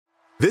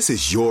This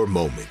is your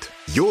moment,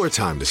 your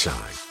time to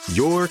shine,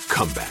 your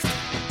comeback.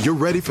 You're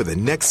ready for the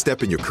next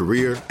step in your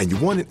career, and you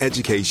want an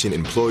education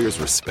employers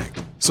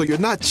respect. So you're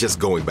not just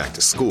going back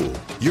to school,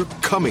 you're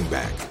coming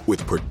back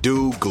with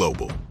Purdue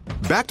Global.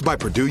 Backed by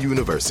Purdue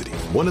University,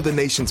 one of the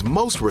nation's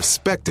most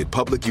respected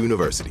public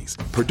universities,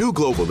 Purdue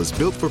Global is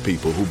built for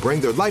people who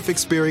bring their life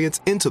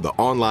experience into the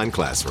online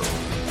classroom.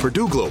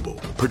 Purdue Global,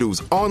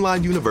 Purdue's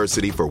online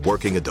university for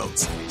working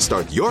adults.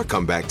 Start your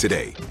comeback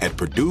today at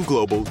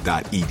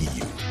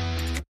purdueglobal.edu.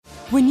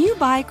 When you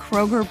buy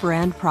Kroger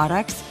brand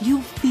products,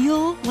 you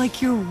feel like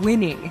you're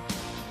winning.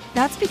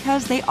 That's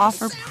because they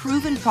offer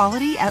proven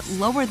quality at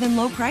lower than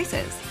low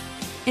prices.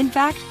 In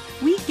fact,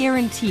 we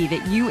guarantee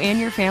that you and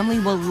your family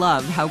will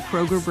love how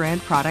Kroger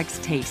brand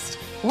products taste,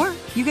 or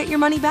you get your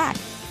money back.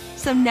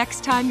 So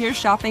next time you're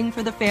shopping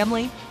for the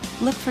family,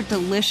 look for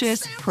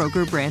delicious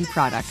Kroger brand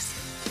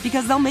products,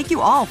 because they'll make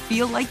you all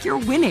feel like you're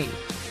winning.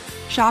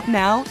 Shop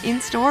now,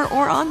 in-store,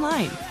 or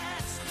online.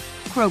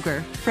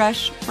 Kroger,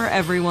 fresh for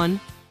everyone.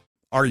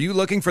 Are you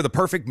looking for the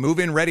perfect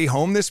move-in ready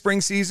home this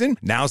spring season?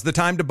 Now's the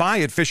time to buy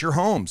at Fisher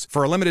Homes.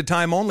 For a limited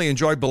time only,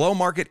 enjoy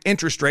below-market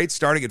interest rates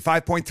starting at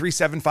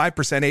 5.375%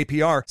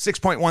 APR,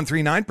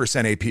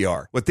 6.139%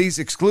 APR. With these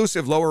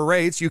exclusive lower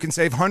rates, you can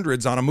save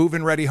hundreds on a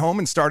move-in ready home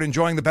and start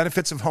enjoying the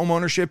benefits of home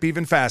ownership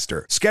even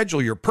faster.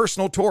 Schedule your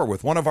personal tour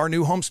with one of our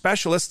new home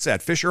specialists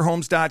at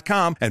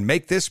FisherHomes.com and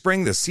make this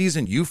spring the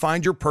season you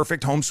find your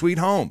perfect home sweet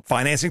home.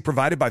 Financing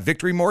provided by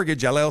Victory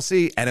Mortgage,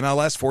 LLC,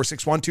 NMLS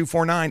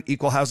 461249,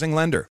 Equal Housing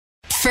Lender.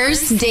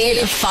 First date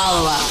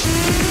follow-up.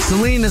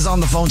 Celine is on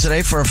the phone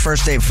today for a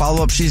first date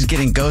follow-up. She's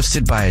getting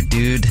ghosted by a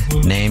dude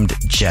named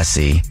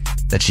Jessie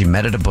that she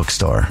met at a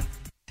bookstore.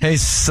 Hey,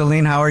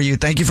 Celine, how are you?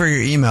 Thank you for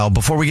your email.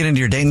 Before we get into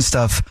your dating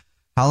stuff,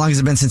 how long has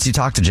it been since you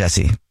talked to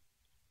Jessie?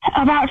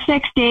 About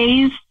 6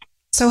 days.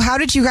 So how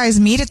did you guys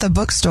meet at the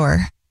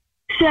bookstore?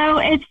 So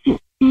it's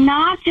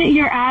not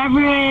the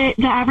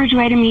average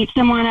way to meet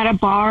someone at a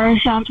bar or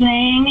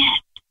something.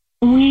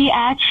 We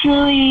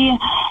actually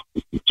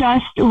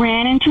just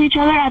ran into each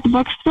other at the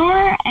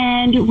bookstore,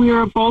 and we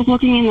were both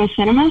looking in the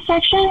cinema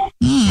section.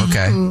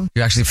 Okay.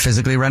 You actually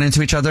physically run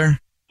into each other?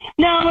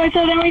 No,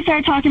 so then we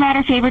started talking about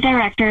our favorite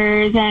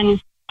directors,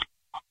 and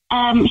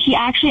he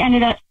actually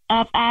ended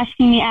up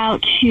asking me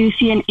out to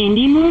see an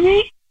indie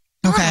movie.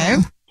 Okay.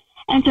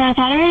 And so I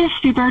thought it was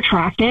super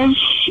attractive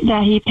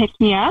that he picked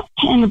me up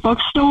in the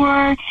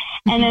bookstore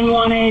and then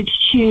wanted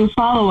to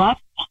follow up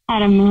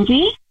at a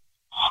movie.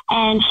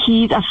 And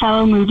he's a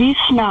fellow movie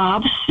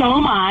snob, so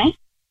am I.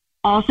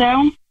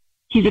 Also,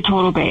 he's a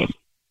total babe.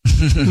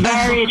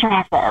 Very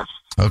attractive.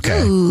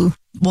 Okay. Ooh.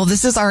 Well,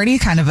 this is already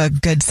kind of a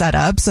good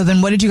setup. So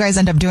then what did you guys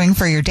end up doing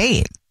for your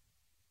date?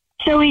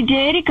 So we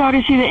did go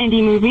to see the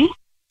indie movie.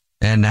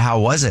 And how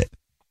was it?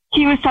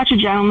 He was such a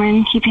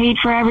gentleman. He paid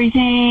for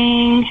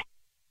everything.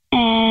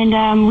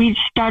 And we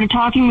started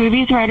talking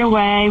movies right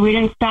away. We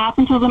didn't stop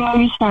until the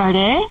movie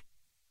started.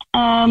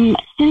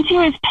 Since he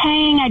was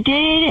paying, I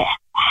did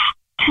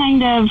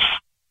kind of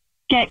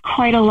get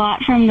quite a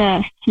lot from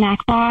the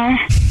snack bar.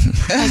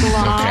 Like a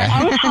lot. Okay.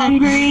 I was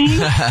hungry.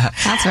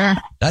 That's her.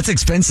 That's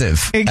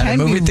expensive. At a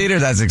movie theater,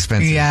 that's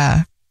expensive.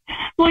 Yeah.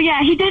 Well,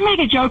 yeah, he did make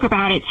a joke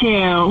about it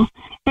too,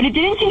 but it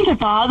didn't seem to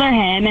bother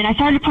him. And I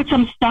started to put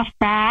some stuff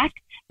back.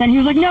 Then he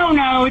was like,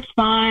 no, it's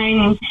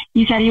fine.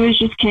 He said he was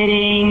just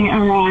kidding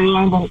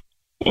around.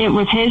 It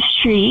was his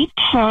treat.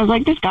 So I was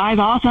like, this guy's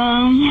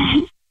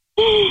awesome.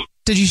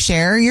 Did you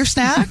share your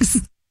snacks?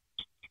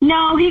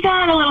 No, he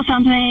got a little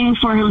something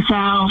for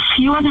himself.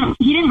 He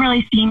didn't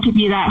really seem to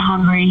be that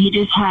hungry. He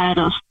just had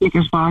a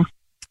Snickers bar.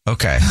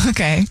 Okay.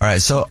 Okay. All right.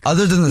 So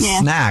other than the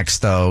snacks,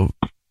 though,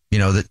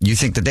 you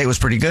think the date was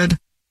pretty good?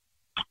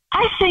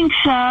 I think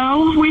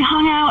so. We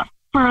hung out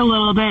for a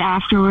little bit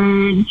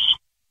afterwards,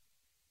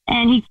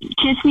 and he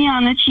kissed me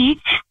on the cheek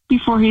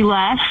before he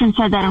left and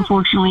said that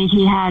unfortunately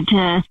he had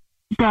to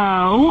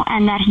go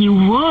and that he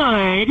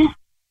would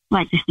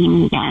like to see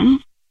me again.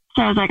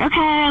 So I was like, okay,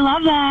 I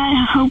love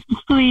that.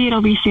 Hopefully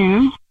it'll be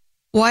soon.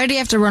 Why did he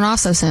have to run off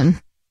so soon?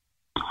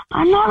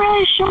 I'm not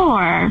really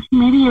sure.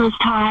 Maybe he was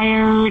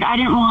tired. I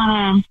didn't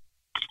want to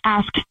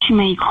ask too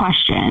many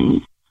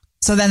questions.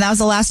 So then that was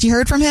the last you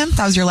heard from him?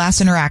 That was your last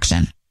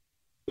interaction?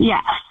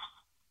 Yes.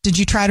 Did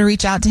you try to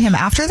reach out to him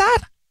after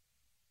that?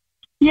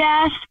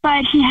 Yes,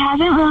 but he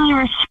hasn't really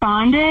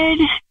responded.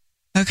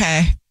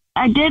 Okay.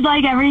 I did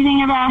like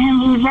everything about him.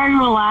 He was very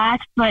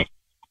relaxed,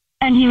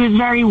 and he was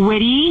very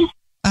witty.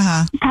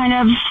 Kind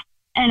of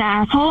an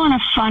asshole in a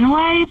fun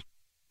way,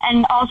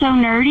 and also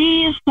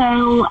nerdy.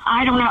 So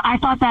I don't know. I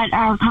thought that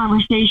our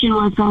conversation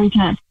was going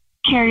to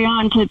carry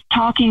on to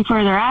talking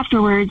further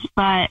afterwards,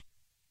 but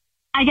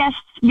I guess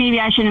maybe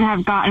I shouldn't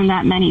have gotten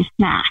that many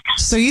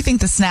snacks. So you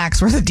think the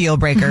snacks were the deal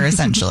breaker,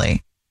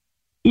 essentially?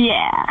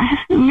 Yeah,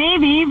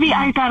 maybe.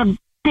 I got a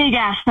big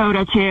ass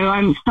soda too.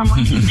 I'm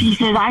someone who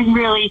pieces. I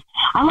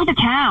went to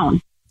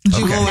town.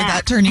 Would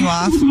that turn you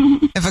off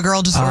if a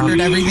girl just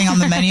ordered everything on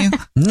the menu?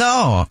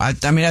 No, I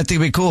think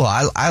it'd be cool.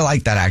 I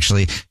like that,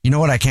 actually. You know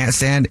what I can't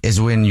stand is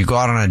when you go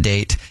out on a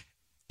date,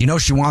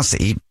 she wants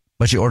to eat,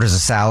 but she orders a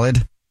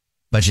salad,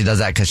 but she does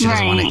that because she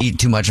doesn't want to eat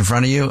too much in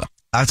front of you.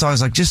 That's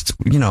always like, just,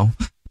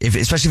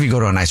 especially if you go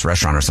to a nice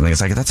restaurant or something,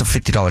 it's like, that's a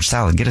 $50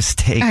 salad. Get a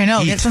steak. I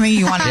know. Get something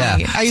you want to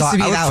eat. I used to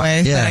be that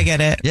way, but I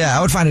get it. Yeah,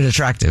 I would find it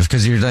attractive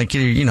because you're like,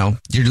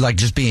 you're like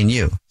just being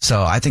you.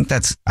 So I think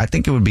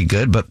it would be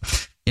good, but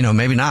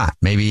maybe not.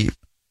 Maybe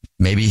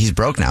he's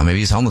broke now. Maybe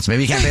he's homeless.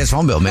 Maybe he can't pay his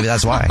phone bill. Maybe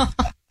that's why.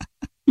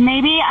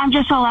 Maybe I'm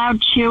just a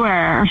loud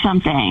chewer or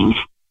something.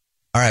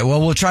 All right, well,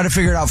 we'll try to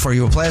figure it out for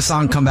you. We'll play a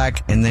song, come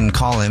back, and then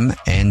call him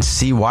and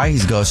see why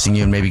he's ghosting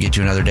you and maybe get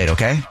you another date,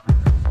 okay?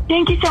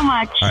 Thank you so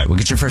much. All right, we'll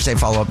get your first date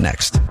follow-up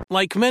next.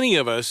 Like many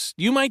of us,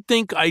 you might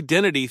think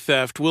identity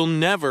theft will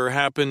never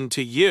happen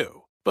to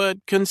you. But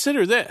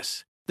consider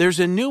this.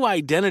 There's a new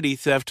identity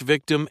theft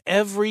victim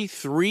every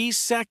 3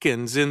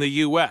 seconds in the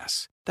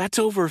U.S. That's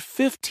over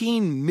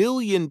 15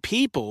 million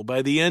people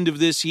by the end of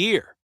this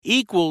year,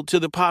 equal to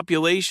the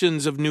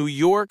populations of New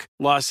York,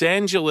 Los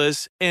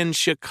Angeles, and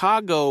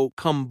Chicago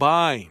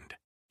combined.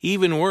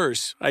 Even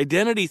worse,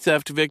 identity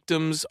theft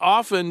victims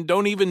often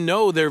don't even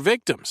know they're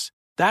victims.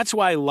 That's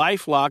why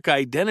LifeLock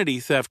Identity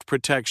Theft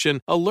Protection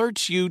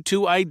alerts you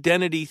to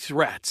identity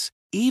threats,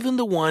 even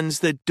the ones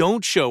that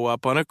don't show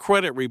up on a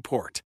credit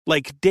report,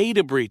 like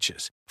data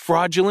breaches,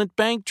 fraudulent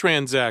bank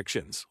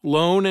transactions,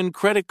 loan and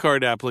credit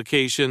card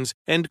applications,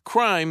 and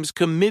crimes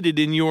committed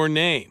in your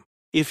name.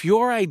 If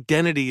your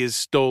identity is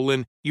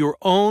stolen, your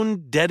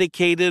own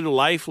dedicated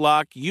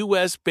LifeLock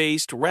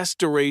U.S.-based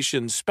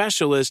restoration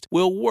specialist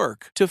will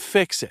work to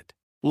fix it.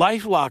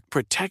 LifeLock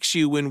protects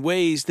you in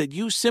ways that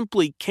you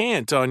simply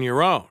can't on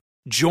your own.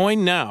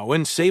 Join now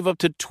and save up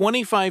to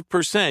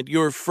 25%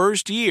 your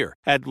first year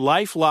at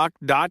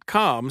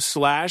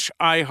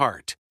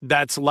LifeLock.com/iHeart.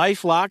 That's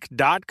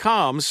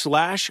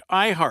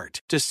LifeLock.com/iHeart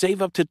to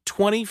save up to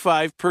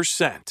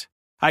 25%.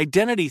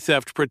 Identity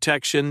theft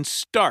protection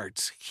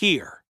starts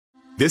here.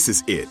 This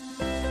is it.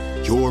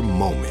 Your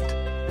moment.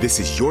 This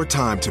is your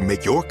time to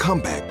make your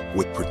comeback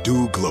with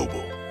Purdue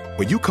Global.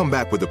 When you come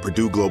back with a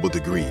Purdue Global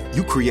degree,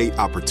 you create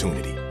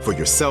opportunity for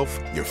yourself,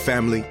 your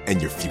family,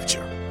 and your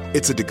future.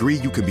 It's a degree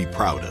you can be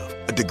proud of,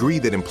 a degree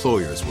that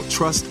employers will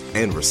trust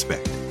and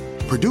respect.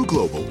 Purdue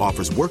Global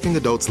offers working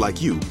adults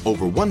like you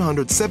over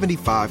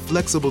 175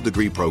 flexible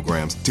degree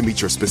programs to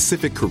meet your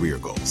specific career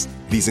goals.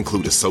 These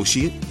include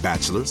associate,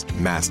 bachelor's,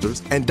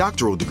 master's, and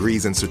doctoral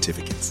degrees and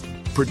certificates.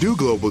 Purdue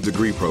Global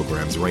degree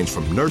programs range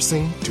from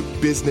nursing to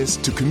business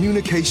to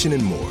communication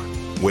and more.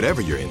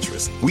 Whatever your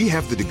interest, we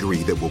have the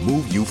degree that will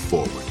move you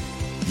forward.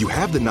 You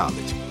have the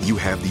knowledge, you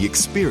have the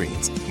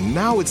experience.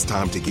 Now it's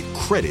time to get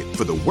credit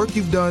for the work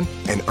you've done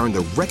and earn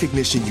the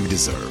recognition you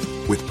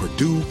deserve with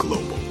Purdue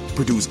Global,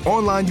 Purdue's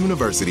online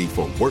university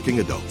for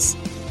working adults.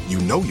 You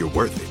know you're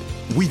worth it.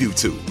 We do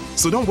too.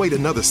 So don't wait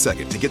another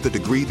second to get the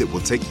degree that will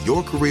take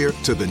your career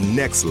to the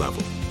next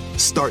level.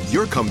 Start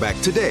your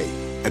comeback today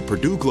at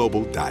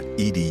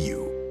purdueglobal.edu.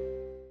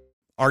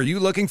 Are you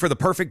looking for the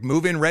perfect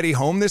move-in ready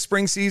home this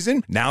spring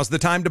season? Now's the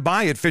time to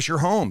buy at Fisher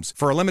Homes.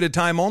 For a limited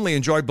time only,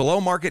 enjoy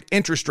below-market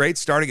interest rates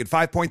starting at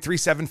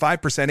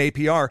 5.375%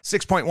 APR,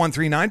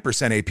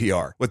 6.139%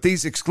 APR. With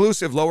these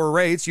exclusive lower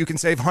rates, you can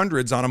save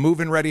hundreds on a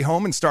move-in ready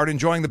home and start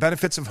enjoying the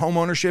benefits of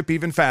homeownership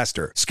even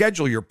faster.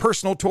 Schedule your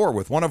personal tour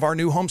with one of our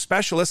new home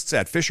specialists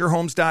at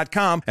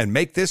FisherHomes.com and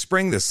make this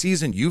spring the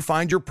season you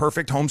find your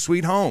perfect home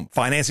sweet home.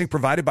 Financing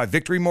provided by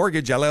Victory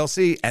Mortgage,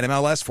 LLC,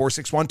 NMLS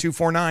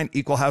 461249,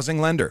 Equal Housing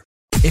Lender.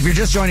 If you're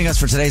just joining us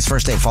for today's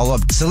first date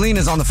follow-up, Celine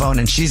is on the phone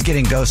and she's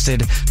getting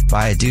ghosted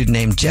by a dude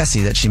named Jessie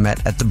that she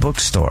met at the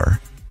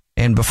bookstore.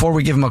 And before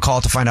we give him a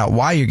call to find out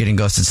why you're getting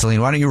ghosted, Celine,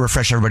 why don't you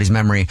refresh everybody's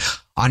memory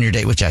on your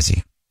date with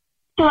Jessie?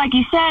 So like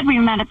you said, we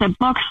met at the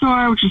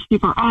bookstore, which is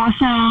super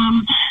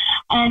awesome.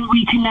 And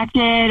we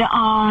connected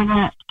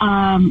on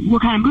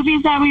what kind of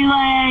movies that we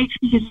liked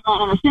because we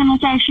went on the cinema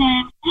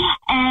section.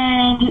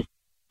 And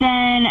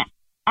then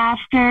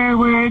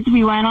afterwards,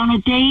 we went on a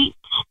date.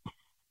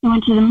 We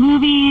went to the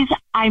movies.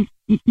 I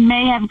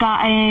may have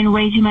gotten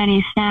way too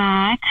many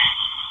snacks.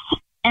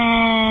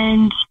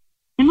 And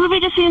the movie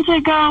just seemed to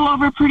go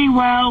over pretty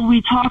well.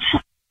 We talked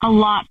a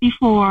lot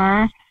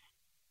before.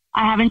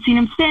 I haven't seen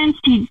him since.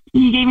 He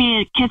gave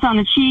me a kiss on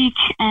the cheek,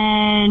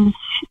 and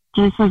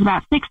this was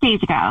about 6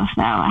 days ago,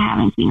 so I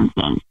haven't seen him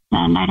since.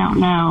 And I don't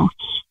know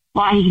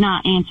why he's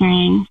not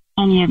answering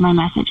any of my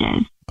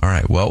messages. All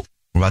right, well,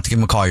 we're about to give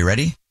him a call. You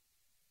ready?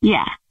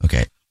 Yeah.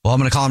 Okay. Well, I'm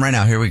going to call him right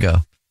now. Here we go.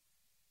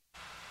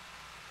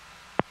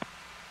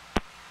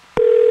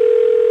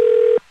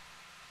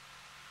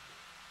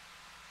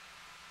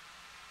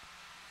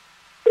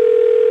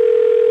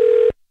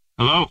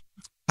 Hello?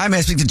 Hi, may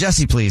I speak to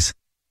Jessie, please?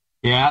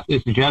 Yeah,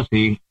 this is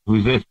Jessie.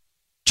 Who's this?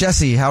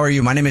 Jessie, how are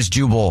you? My name is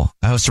Jubal.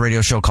 I host a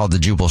radio show called The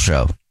Jubal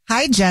Show.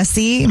 Hi,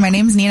 Jessie. My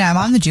name's Nina. I'm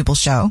on The Jubal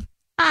Show.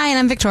 Hi, and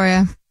I'm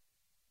Victoria.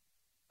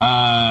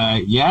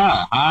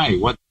 Yeah. Hi.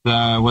 What's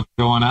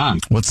going on?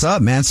 What's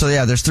up, man? So,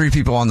 yeah, there's 3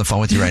 people on the phone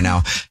with you right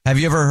now. Have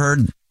you ever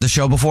heard the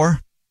show before?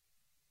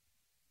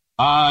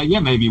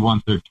 Yeah, maybe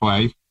once or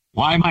twice.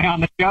 Why am I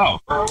on the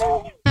show?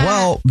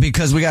 Well,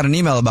 because we got an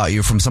email about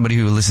you from somebody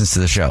who listens to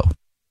the show.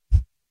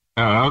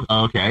 Oh,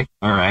 okay.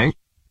 All right.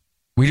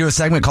 We do a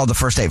segment called the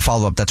First Date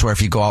Follow-Up. That's where if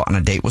you go out on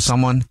a date with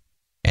someone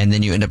and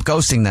then you end up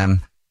ghosting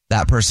them,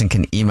 that person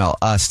can email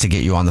us to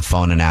get you on the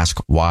phone and ask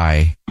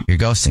why you're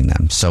ghosting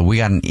them. So we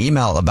got an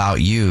email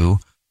about you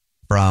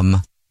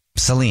from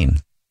Celine.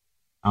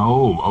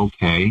 Oh,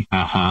 okay.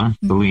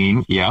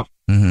 Celine. Yep.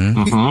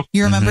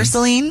 You remember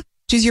Celine?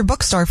 She's your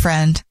bookstore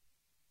friend.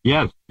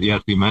 Yes.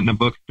 We met in a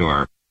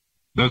bookstore.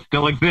 Those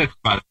still exist,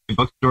 but the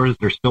bookstores,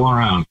 they're still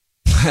around.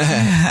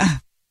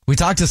 We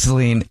talked to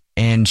Celine,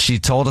 and she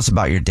told us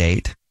about your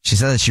date. She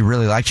said that she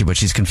really liked you, but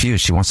she's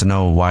confused. She wants to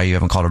know why you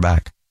haven't called her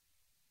back.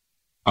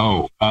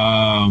 Oh,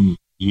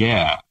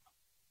 yeah.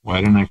 Why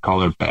didn't I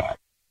call her back?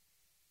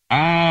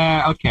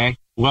 Okay.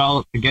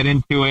 Well, to get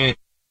into it,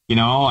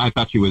 I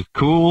thought she was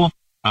cool.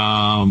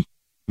 The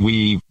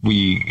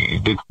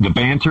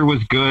banter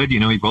was good.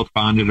 We both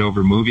bonded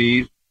over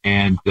movies,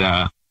 and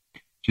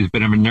she's a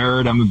bit of a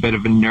nerd. I'm a bit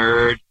of a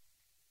nerd.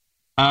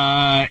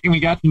 And we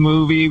got the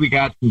movie. We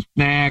got some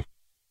snacks.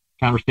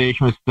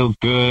 Conversation was still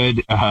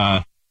good.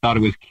 Thought it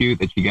was cute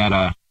that she got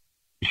a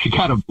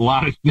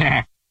lot of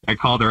snacks. I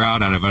called her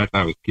out on it, but I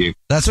thought it was cute.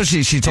 That's what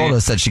she told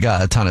us, that she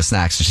got a ton of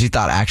snacks. So she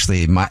thought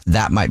actually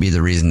that might be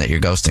the reason that you're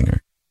ghosting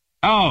her.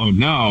 Oh,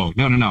 no.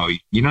 You're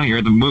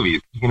at the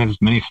movies. You can have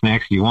as many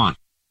snacks as you want.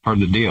 Part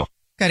of the deal.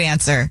 Good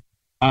answer.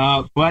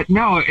 But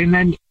no, and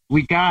then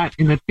we got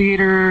in the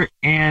theater,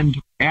 and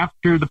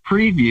after the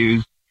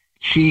previews,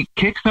 she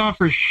kicks off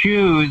her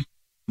shoes,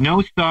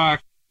 no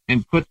socks,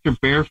 and puts her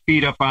bare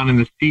feet up on in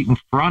the seat in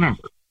front of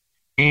her.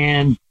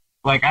 And,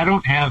 I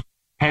don't have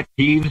pet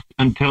peeves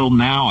until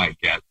now, I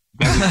guess.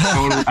 That was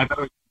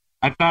totally,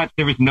 I thought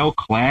there was no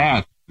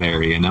class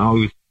there, It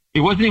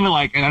wasn't even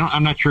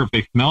I'm not sure if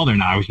they smelled or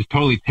not. I was just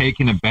totally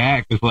taken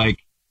aback. It was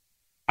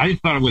I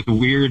just thought it was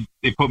weird.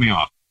 They put me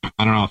off.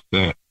 I don't know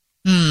if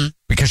to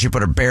because she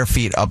put her bare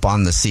feet up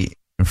on the seat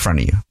in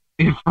front of you.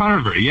 In front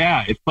of her,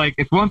 yeah. It's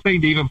it's one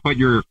thing to even put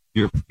your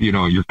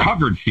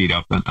covered feet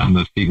up on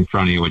the seat in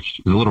front of you,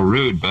 which is a little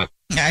rude, but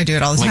yeah, I do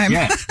it all the time.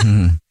 Yeah.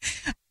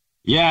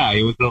 Yeah,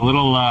 it was a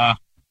little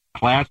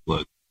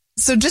classless.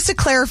 So just to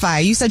clarify,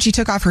 you said she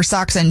took off her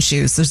socks and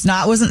shoes. So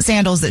it wasn't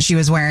sandals that she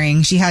was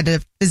wearing. She had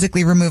to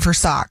physically remove her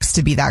socks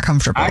to be that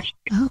comfortable.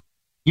 Actually,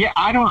 yeah,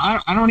 I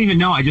don't even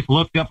know. I just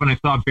looked up and I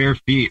saw bare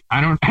feet. I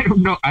don't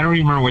know. I don't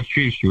even remember what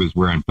shoes she was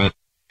wearing, but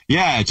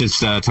yeah, it just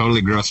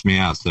totally grossed me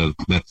out. So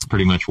that's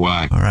pretty much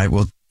why. All right.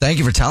 Well, thank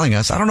you for telling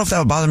us. I don't know if that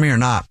would bother me or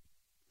not,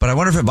 but I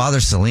wonder if it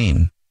bothers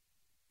Celine.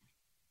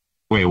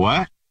 Wait,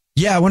 what?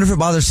 Yeah, I wonder if it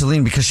bothers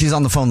Celine because she's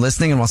on the phone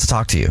listening and wants to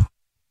talk to you.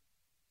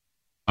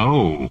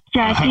 Oh.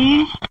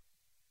 Jessie?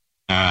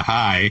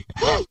 Hi.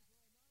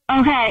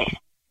 Okay.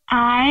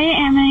 I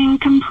am in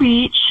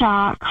complete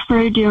shock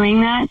for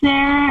doing that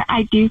there.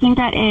 I do think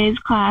that is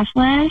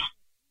classless.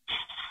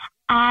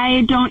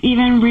 I don't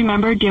even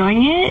remember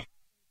doing it.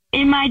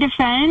 In my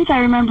defense, I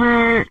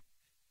remember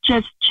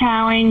just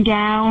chowing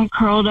down,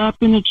 curled up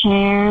in the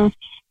chair,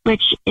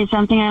 which is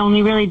something I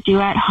only really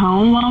do at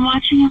home while I'm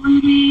watching a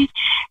movie.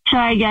 So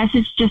I guess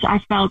it's just I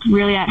felt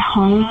really at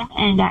home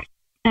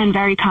and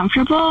very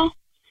comfortable.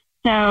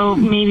 So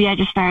maybe I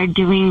just started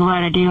doing what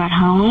I do at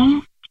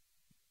home.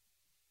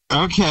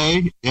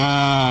 Okay.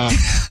 Yeah,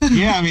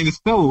 I mean, it's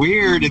still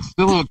weird. It's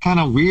still kind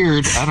of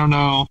weird. I don't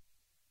know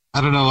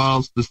how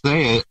else to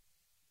say it.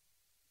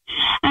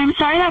 I'm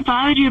sorry that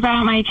bothered you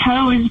about my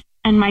toes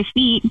and my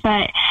feet,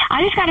 but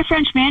I just got a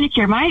French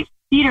manicure. My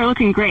feet are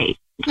looking great.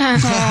 So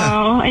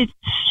I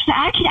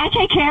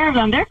take care of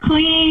them. They're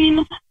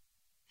clean.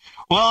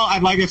 Well,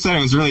 like I said,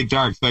 it was really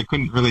dark, so I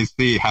couldn't really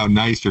see how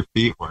nice your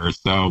feet were.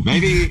 So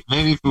maybe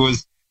if it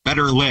was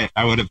better lit,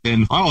 I would have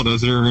been, oh,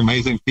 those are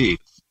amazing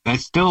feet. I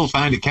still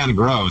find it kind of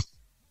gross.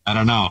 I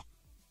don't know.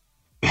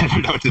 I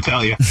don't know what to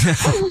tell you.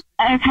 Okay.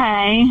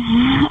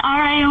 All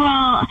right.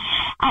 Well,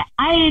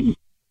 I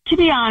to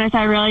be honest,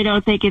 I really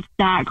don't think it's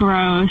that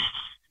gross,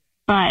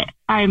 but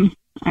I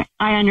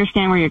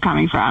understand where you're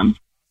coming from.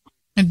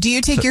 Do you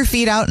take your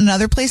feet out in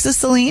other places,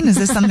 Celine? Is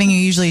this something you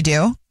usually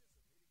do?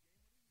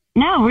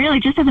 No, really,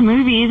 just at the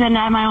movies and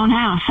at my own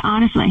house,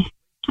 honestly.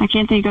 I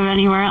can't think of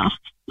anywhere else.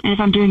 And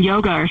if I'm doing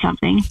yoga or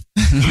something. Is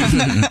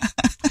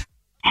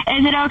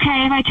it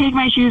okay if I take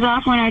my shoes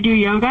off when I do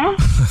yoga?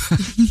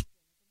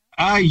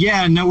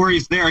 Yeah, no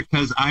worries there,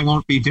 because I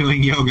won't be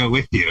doing yoga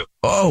with you.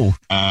 Oh.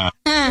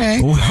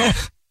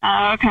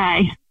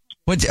 Okay.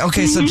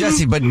 Okay, so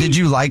Jessie, but did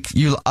you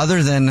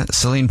other than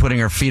Celine putting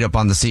her feet up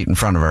on the seat in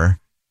front of her,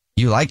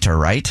 you liked her,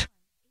 right?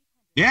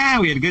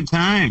 Yeah, we had a good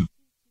time.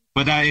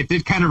 But it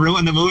did kind of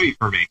ruin the movie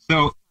for me.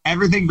 So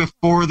everything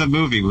before the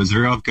movie was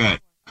real good.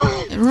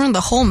 It ruined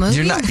the whole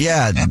movie?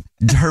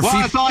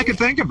 That's all I could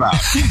think about.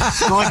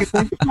 Oh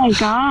my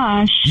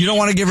gosh. You don't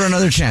want to give her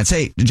another chance.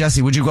 Hey,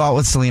 Jessie, would you go out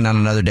with Celine on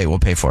another date? We'll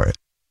pay for it.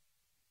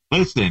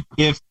 Listen,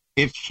 if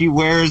she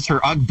wears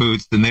her Ugg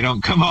boots, then they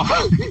don't come off.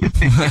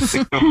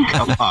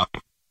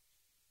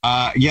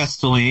 Yes,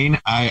 Celine,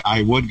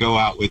 I would go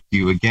out with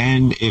you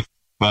again if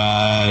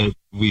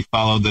we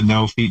follow the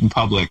no feet in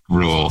public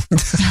rule.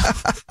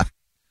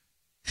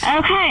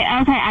 Okay.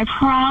 I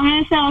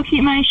promise I'll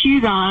keep my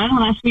shoes on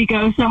unless we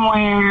go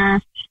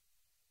somewhere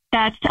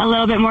that's a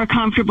little bit more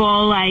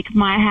comfortable, like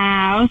my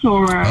house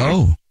or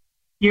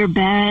your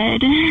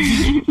bed.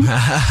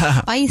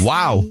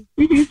 Wow.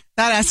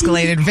 That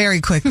escalated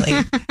very quickly.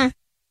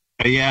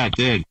 Yeah, it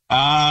did.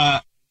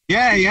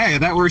 Yeah,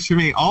 that works for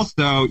me.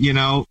 Also,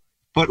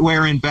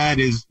 footwear in bed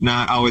is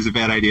not always a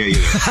bad idea either.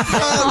 Okay.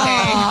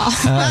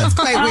 That's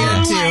quite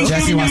weird, too.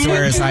 Jessie wants to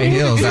wear his high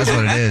heels. That's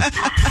what it is.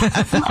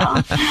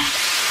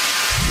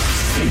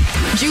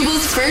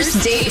 Jubal's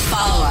first date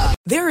follow-up.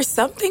 There are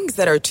some things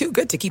that are too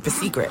good to keep a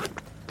secret.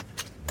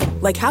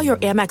 Like how your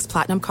Amex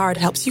Platinum card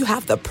helps you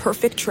have the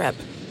perfect trip.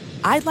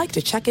 I'd like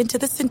to check into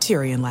the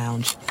Centurion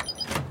Lounge.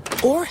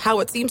 Or how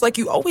it seems like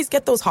you always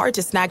get those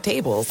hard-to-snag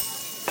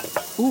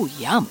tables. Ooh,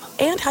 yum.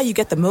 And how you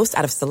get the most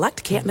out of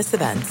select can't-miss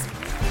events.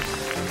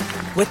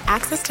 With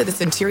access to the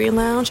Centurion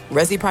Lounge,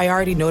 Resi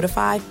Priority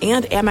Notified,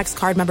 and Amex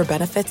card member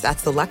benefits at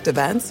select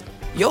events,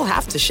 you'll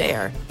have to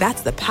share.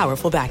 That's the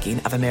powerful backing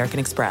of American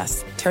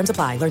Express. Terms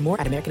apply. Learn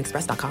more at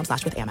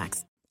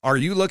americanexpress.com/withAmex. Are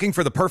you looking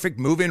for the perfect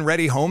move-in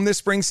ready home this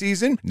spring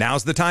season?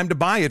 Now's the time to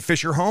buy at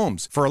Fisher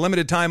Homes. For a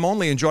limited time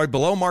only, enjoy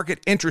below-market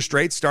interest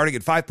rates starting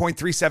at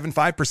 5.375%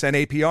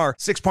 APR,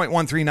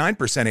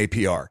 6.139%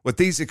 APR. With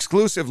these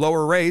exclusive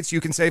lower rates,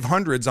 you can save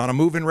hundreds on a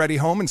move-in ready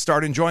home and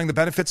start enjoying the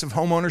benefits of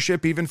home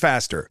ownership even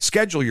faster.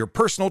 Schedule your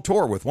personal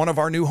tour with one of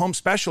our new home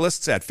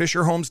specialists at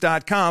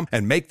FisherHomes.com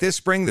and make this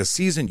spring the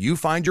season you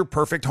find your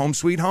perfect home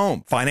sweet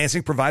home.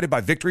 Financing provided by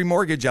Victory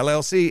Mortgage,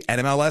 LLC,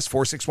 NMLS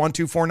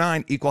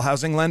 461249, Equal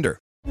Housing Lender.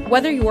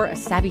 Whether you're a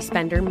savvy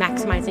spender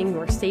maximizing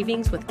your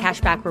savings with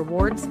cashback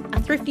rewards,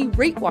 a thrifty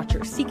rate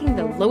watcher seeking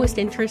the lowest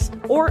interest,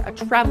 or a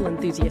travel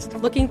enthusiast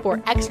looking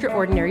for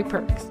extraordinary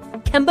perks,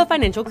 Kemba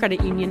Financial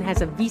Credit Union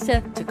has a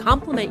visa to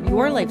complement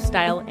your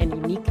lifestyle and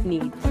unique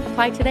needs.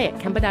 Apply today at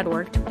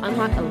Kemba.org to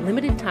unlock a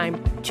limited time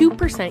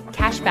 2%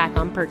 cash back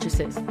on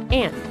purchases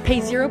and pay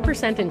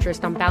 0%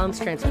 interest on balance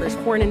transfers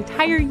for an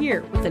entire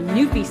year with a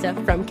new visa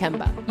from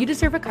Kemba. You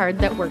deserve a card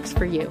that works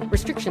for you.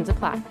 Restrictions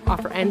apply.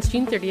 Offer ends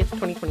June 30th,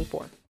 2024.